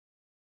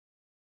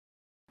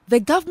The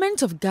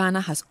government of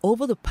Ghana has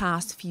over the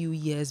past few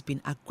years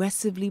been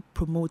aggressively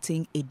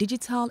promoting a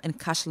digital and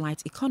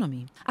cash-light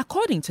economy.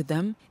 According to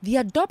them, the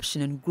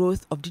adoption and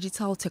growth of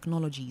digital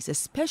technologies,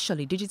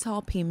 especially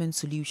digital payment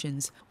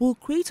solutions, will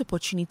create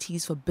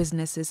opportunities for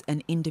businesses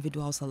and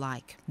individuals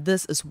alike.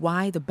 This is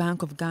why the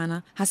Bank of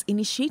Ghana has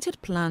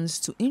initiated plans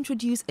to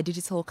introduce a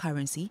digital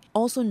currency,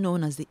 also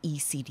known as the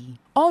e-Cedi.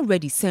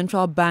 Already,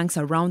 central banks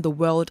around the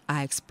world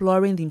are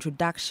exploring the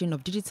introduction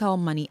of digital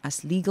money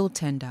as legal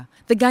tender.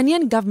 The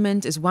Ghanaian government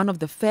is one of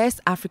the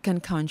first African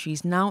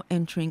countries now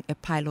entering a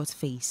pilot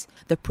phase.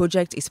 The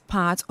project is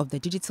part of the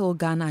Digital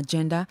Ghana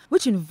agenda,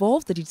 which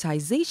involves the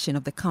digitization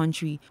of the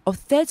country of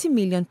 30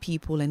 million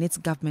people and its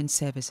government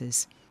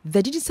services.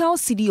 The digital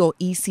Cedi or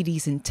e-Cedi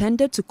is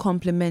intended to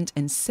complement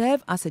and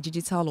serve as a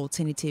digital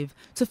alternative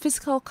to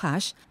physical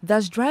cash,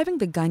 thus driving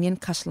the Ghanaian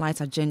cash-light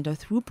agenda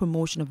through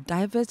promotion of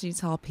diverse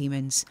digital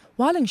payments,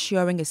 while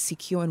ensuring a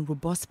secure and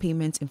robust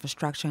payment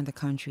infrastructure in the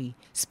country.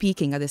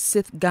 Speaking at the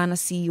 6th Ghana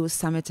CEO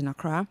Summit in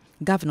Accra,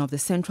 Governor of the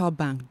Central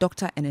Bank,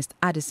 Dr. Ernest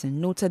Addison,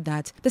 noted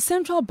that the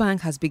Central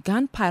Bank has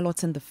begun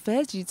piloting the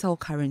first digital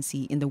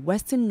currency in the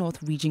Western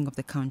North region of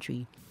the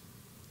country.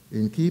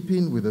 In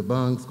keeping with the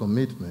bank's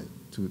commitment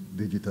to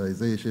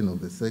digitization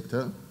of the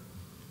sector,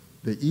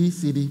 the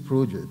e-Cedi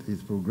project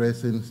is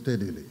progressing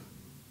steadily.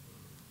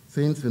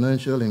 Since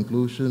financial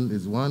inclusion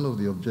is one of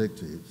the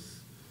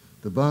objectives,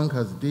 the bank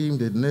has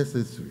deemed it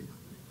necessary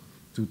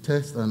to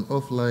test an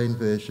offline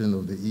version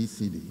of the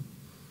e-Cedi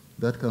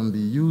that can be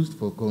used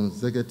for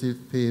consecutive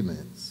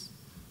payments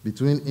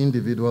between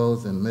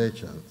individuals and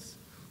merchants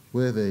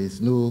where there is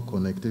no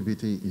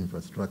connectivity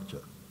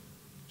infrastructure,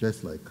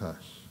 just like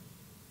cash.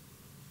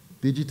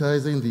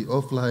 Digitizing the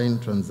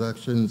offline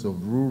transactions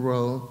of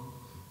rural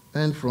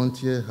and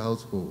frontier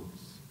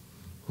households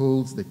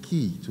holds the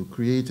key to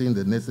creating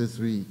the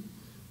necessary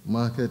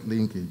market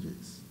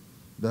linkages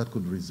that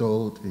could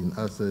result in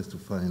access to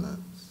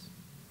finance.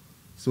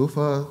 So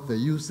far, the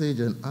usage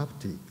and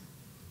uptake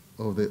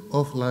of the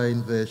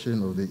offline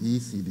version of the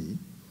e-Cedi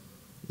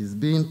is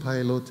being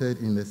piloted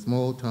in a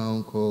small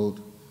town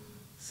called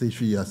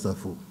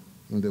Seshuyasafo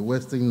in the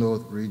Western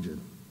North region.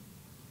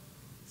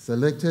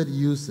 Selected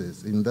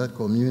users in that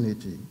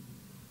community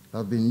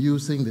have been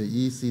using the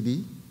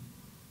e-Cedi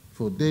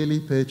for daily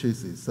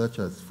purchases such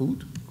as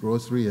food,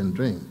 grocery, and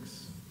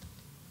drinks.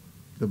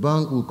 The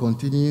bank will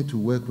continue to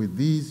work with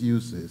these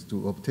users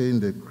to obtain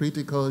the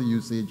critical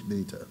usage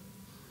data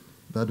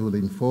that will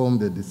inform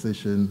the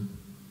decision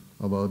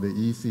about the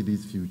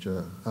e-Cedi's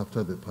future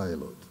after the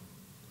pilot.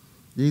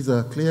 These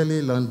are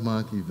clearly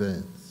landmark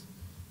events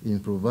in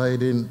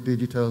providing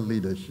digital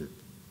leadership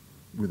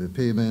with the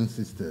payment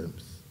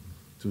systems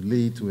to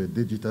lead to a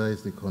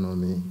digitized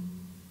economy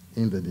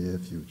in the near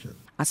future.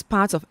 As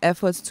part of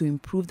efforts to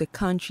improve the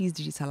country's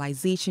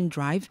digitalization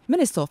drive,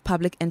 Minister of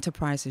Public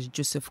Enterprises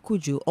Joseph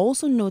Kudjo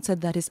also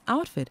noted that his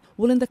outfit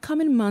will in the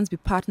coming months be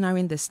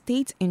partnering the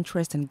State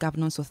Interest and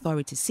Governance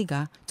Authority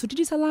 (SIGA) to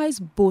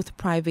digitalize both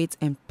private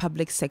and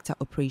public sector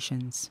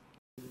operations.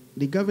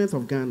 The government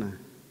of Ghana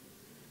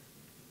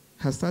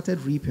has started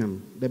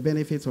reaping the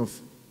benefits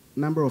of a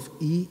number of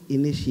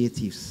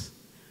e-initiatives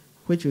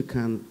which you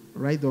can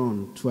ride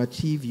on to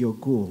achieve your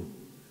goal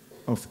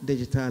of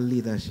digital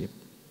leadership.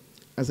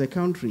 As a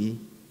country,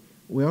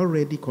 we're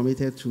already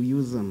committed to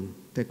using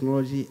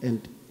technology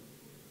and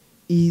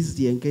ease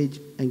the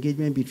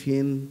engagement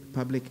between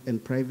public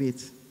and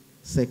private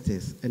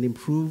sectors and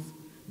improve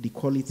the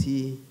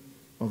quality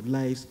of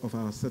lives of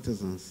our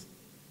citizens.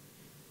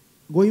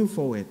 Going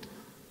forward,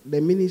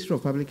 the Ministry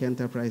of Public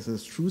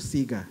Enterprises, through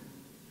SIGA,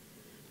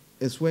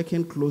 is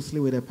working closely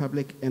with the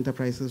public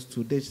enterprises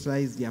to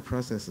digitize their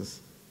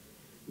processes.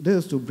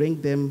 This is to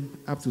bring them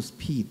up to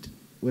speed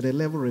with a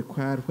level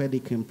required where they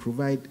can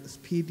provide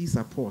speedy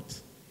support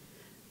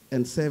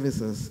and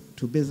services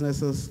to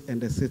businesses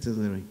and the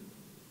citizenry.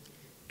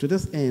 To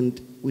this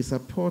end, we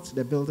support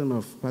the building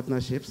of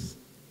partnerships,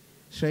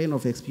 sharing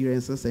of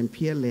experiences, and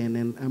peer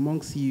learning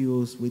among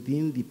CEOs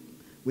within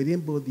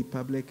both the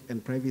public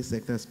and private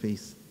sector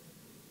space.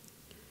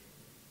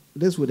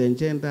 This would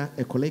engender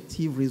a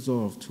collective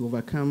resolve to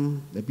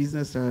overcome the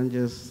business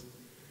challenges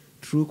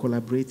through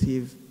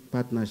collaborative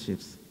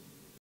partnerships.